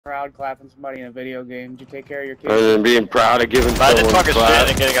Proud clapping somebody in a video game. Did you take care of your kids? Rather than being proud of giving someone Imagine talking clap. shit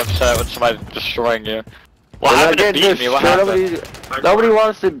and getting upset when somebody's destroying you. What happened to beat me? What happened? Nobody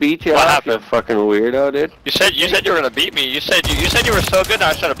wants to beat you. What off, happened? You fucking weirdo, dude. You said you were gonna beat me. You said you were so good. Now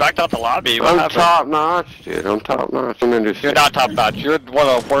I should have backed out the lobby. What I'm happened? top notch, dude. I'm top notch. You're not top notch. You're one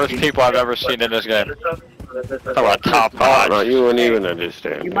of the worst people I've ever seen in this game. Talk about top notch. No, you wouldn't even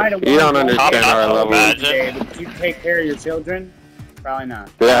understand. You might have You don't won understand our level. Imagine. Did you take care of your children? Probably not.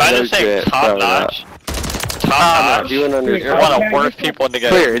 Yeah, Imagine no saying shit. top notch. Top notch. You wouldn't understand. You're one of the worst people in the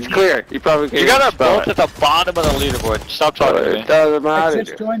game. It's clear. You probably can't. You got our spell both at the bottom of the leaderboard. Stop talking to me. It doesn't matter.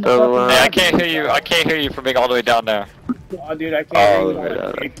 Just join the Doesn't fucking- matter. Hey, I can't hear you. I can't hear you from being all the way down there. Oh, dude, I can't Oh, hear you.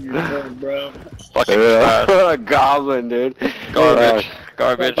 yeah. Taking your phone, bro. Fucking trash. What a goblin, dude. Garbage.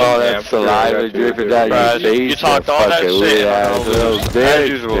 Garbage. Oh, that's saliva dripping down your face. You talked all that shit. As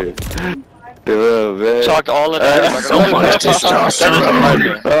usual. Talked all of that. So much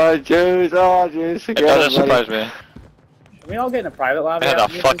testosterone. Oh, Juice. It doesn't surprise me. Can we all get in a private lobby? I had a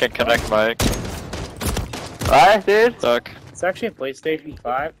after this? fucking connect mic. Alright, dude. Suck. It's actually a PlayStation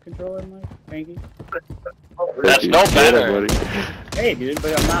 5 controller, Mike. Thank you. That's no better. Hey, dude,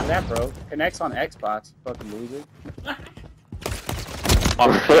 but I'm not that broke. Connects on Xbox, you fucking loser.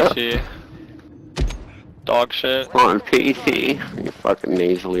 On PC. Dog shit. On PC. You fucking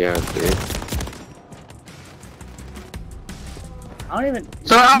nasally ass, dude. I don't even.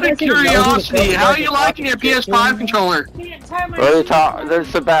 So out of curiosity, how are you liking your PS5 controller? There's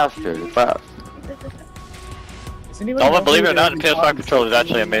Sebastian. Fast. Don't believe it or not, the PS5 controller is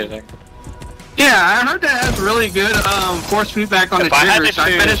actually amazing. Yeah, I heard that has really good force feedback on the triggers. I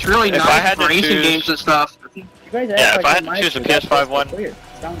bet it's really nice for racing games and stuff. You guys act Yeah, if like I had you to choose a might, PS5 one. Weird.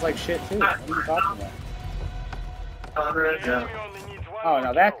 Sounds like shit too. What are you talking about? Oh,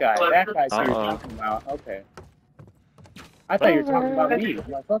 no, that guy's who you're talking about. Okay. I thought you were talking about me.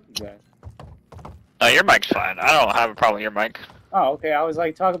 Well, fuck you guys. No, your mic's fine. I don't have a problem with your mic. Oh, okay. I was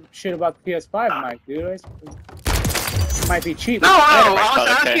like talking shit about the PS5 mic, dude. It might be cheap. No, I was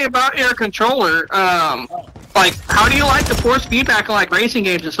asking about your controller. Like, how do you like the force feedback on like racing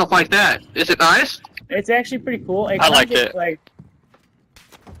games and stuff like that? Is it nice? It's actually pretty cool. I liked it. Like,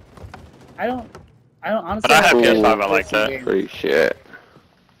 I don't honestly. But I have PS5. I like that. Free shit.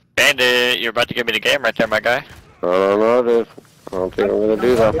 Bandit, you're about to give me the game right there, my guy. I don't know, dude. I don't think I'm gonna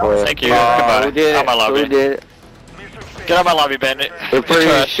do that for you. Thank you. Goodbye. We did Out my lobby. We did it. Get out of my lobby, Bandit. We're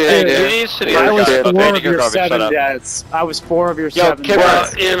pretty shit, dude. I was Bandit, 4 of you're your garbage. Shut 7 up. deaths. I was 4 of your Yo, 7 Kipper,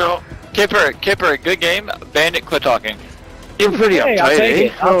 deaths. You know, Kipper, good game. Bandit, quit talking. you're pretty Hey, I'll uptight, take eh?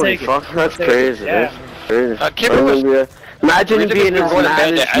 it. I'll Holy take it. fuck, that's I'll take it. crazy, Yeah. dude. Kipper was... Imagine being as going to mad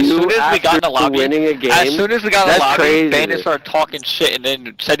Bandit. as you we got in the after lobby, winning a game. as soon as we got in the That's lobby, crazy. Bandit started talking shit and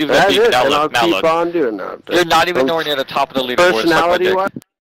then said he was That's going to beat it, me. and I'll Now keep look. on doing that. You're not even nowhere near the top of the leaderboard. Suck my dick. Personality-wise,